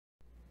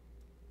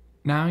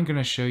Now I'm going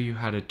to show you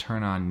how to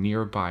turn on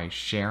nearby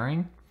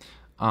sharing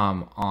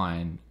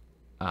on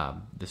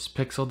this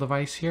Pixel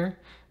device here.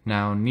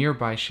 Now,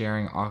 nearby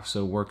sharing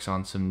also works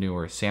on some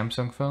newer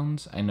Samsung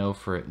phones. I know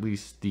for at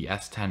least the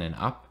S10 and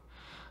up,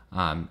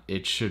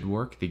 it should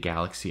work, the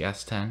Galaxy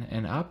S10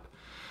 and up.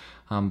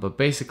 But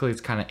basically,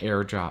 it's kind of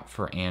AirDrop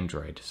for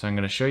Android. So I'm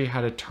going to show you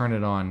how to turn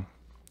it on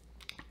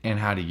and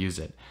how to use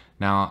it.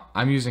 Now,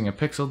 I'm using a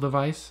Pixel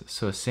device,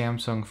 so a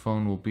Samsung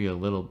phone will be a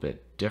little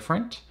bit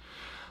different.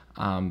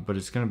 But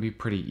it's going to be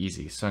pretty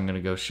easy. So I'm going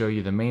to go show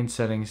you the main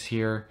settings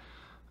here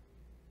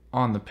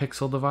on the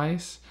Pixel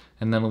device,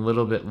 and then a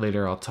little bit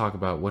later I'll talk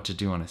about what to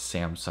do on a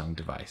Samsung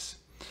device.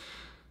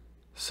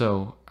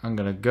 So I'm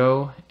going to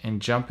go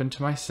and jump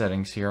into my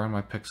settings here on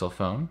my Pixel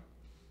phone.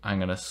 I'm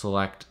going to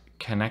select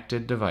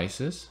Connected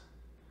Devices.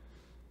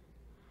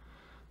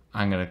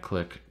 I'm going to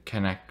click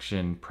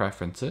Connection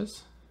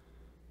Preferences.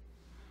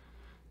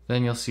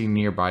 Then you'll see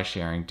Nearby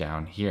Sharing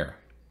down here.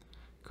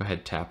 Go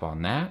ahead, tap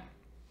on that.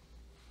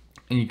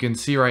 And you can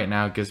see right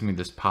now it gives me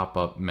this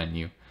pop-up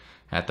menu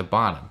at the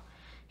bottom.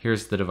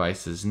 Here's the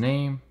device's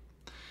name,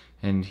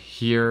 and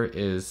here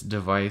is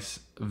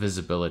device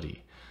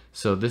visibility.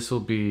 So this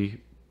will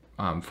be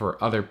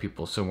for other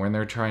people. So when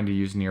they're trying to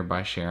use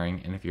nearby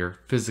sharing, and if you're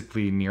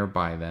physically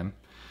nearby them,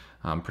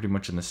 pretty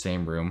much in the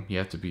same room, you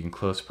have to be in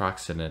close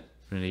proximity,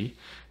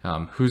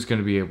 who's going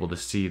to be able to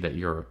see that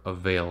you're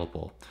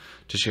available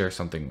to share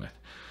something with.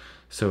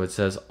 So it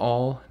says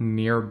all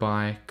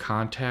nearby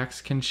contacts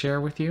can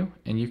share with you,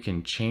 and you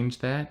can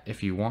change that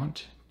if you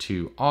want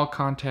to all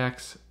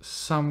contacts,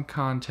 some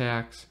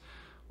contacts,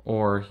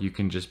 or you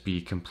can just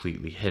be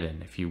completely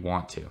hidden if you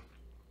want to.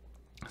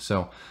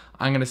 So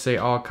I'm going to say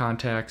all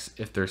contacts.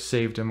 If they're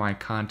saved in my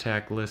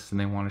contact list and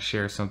they want to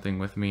share something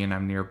with me and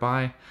I'm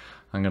nearby,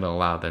 I'm going to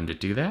allow them to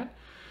do that.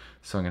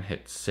 So I'm going to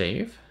hit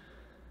save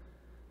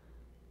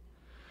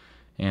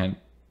and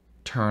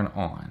turn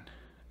on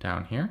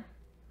down here.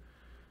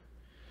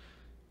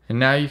 And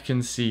now you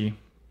can see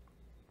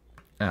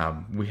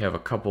we have a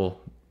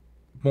couple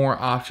more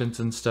options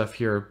and stuff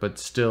here, but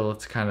still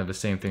it's kind of the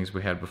same things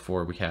we had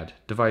before. We had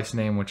device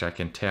name, which I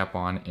can tap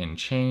on and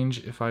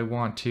change if I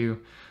want to.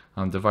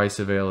 Device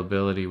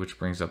availability, which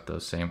brings up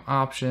those same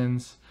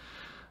options.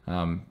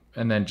 And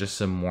then just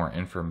some more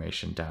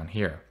information down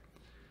here.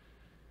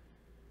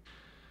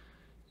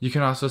 You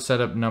can also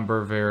set up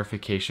number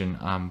verification,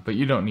 but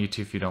you don't need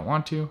to if you don't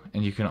want to.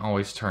 And you can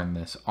always turn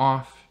this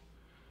off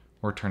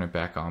or turn it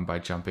back on by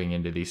jumping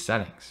into these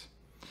settings.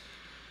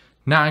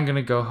 Now I'm going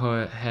to go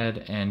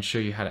ahead and show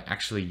you how to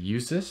actually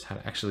use this, how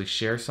to actually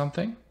share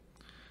something.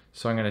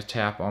 So I'm going to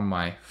tap on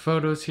my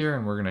photos here,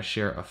 and we're going to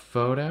share a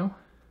photo.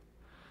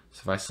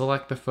 So if I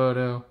select the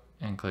photo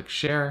and click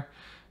share,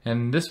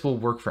 and this will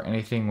work for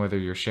anything, whether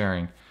you're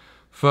sharing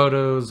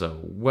photos, a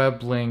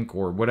web link,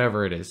 or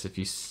whatever it is. If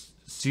you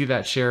see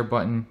that share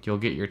button, you'll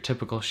get your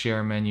typical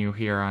share menu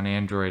here on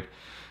Android.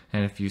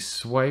 And if you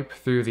swipe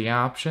through the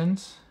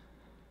options,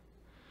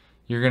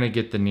 you're going to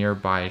get the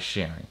nearby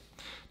sharing.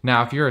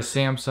 Now, if you're a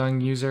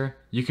Samsung user,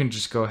 you can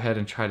just go ahead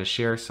and try to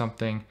share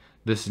something.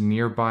 This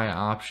nearby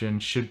option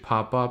should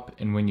pop up,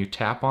 and when you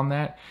tap on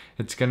that,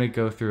 it's going to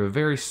go through a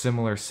very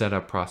similar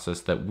setup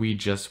process that we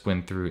just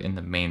went through in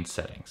the main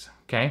settings,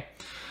 okay?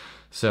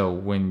 So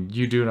when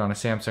you do it on a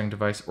Samsung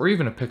device or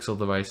even a Pixel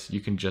device, you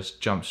can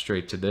just jump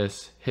straight to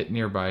this, hit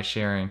nearby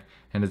sharing,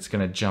 and it's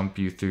going to jump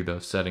you through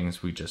those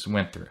settings we just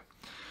went through.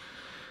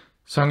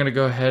 So I'm going to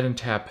go ahead and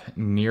tap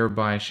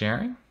nearby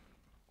sharing.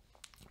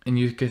 And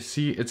you can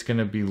see it's going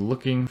to be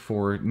looking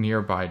for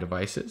nearby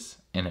devices,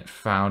 and it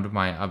found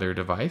my other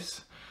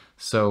device.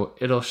 So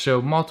it'll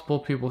show multiple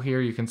people here.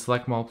 You can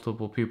select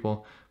multiple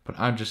people, but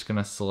I'm just going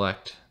to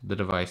select the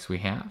device we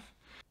have.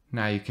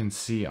 Now you can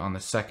see on the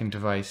second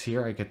device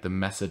here, I get the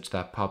message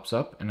that pops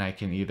up, and I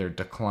can either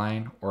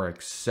decline or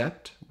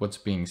accept what's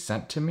being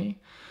sent to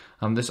me.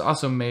 This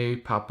also may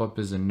pop up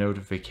as a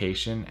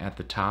notification at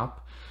the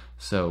top.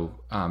 So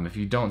if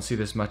you don't see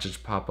this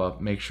message pop up,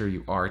 make sure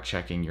you are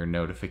checking your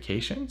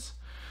notifications.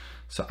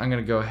 So I'm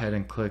going to go ahead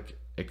and click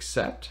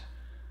accept.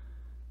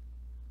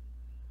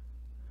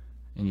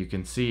 And you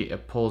can see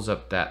it pulls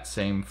up that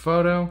same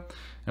photo,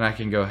 and I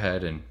can go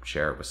ahead and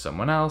share it with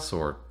someone else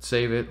or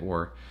save it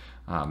or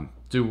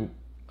do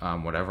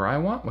whatever I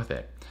want with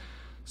it.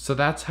 So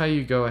that's how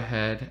you go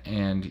ahead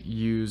and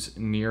use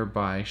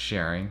nearby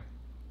sharing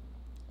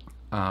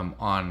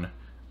on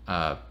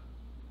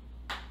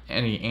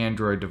any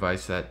Android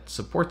device that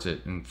supports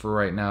it. And for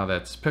right now,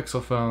 that's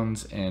Pixel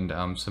phones and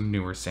some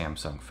newer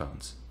Samsung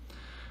phones.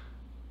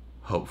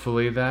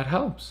 Hopefully that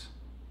helps.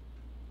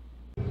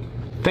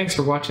 Thanks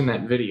for watching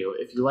that video.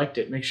 If you liked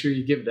it, make sure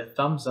you give it a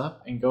thumbs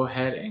up and go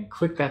ahead and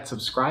click that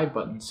subscribe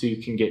button so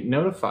you can get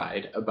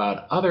notified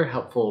about other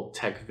helpful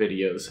tech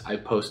videos I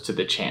post to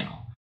the channel.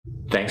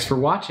 Thanks for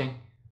watching.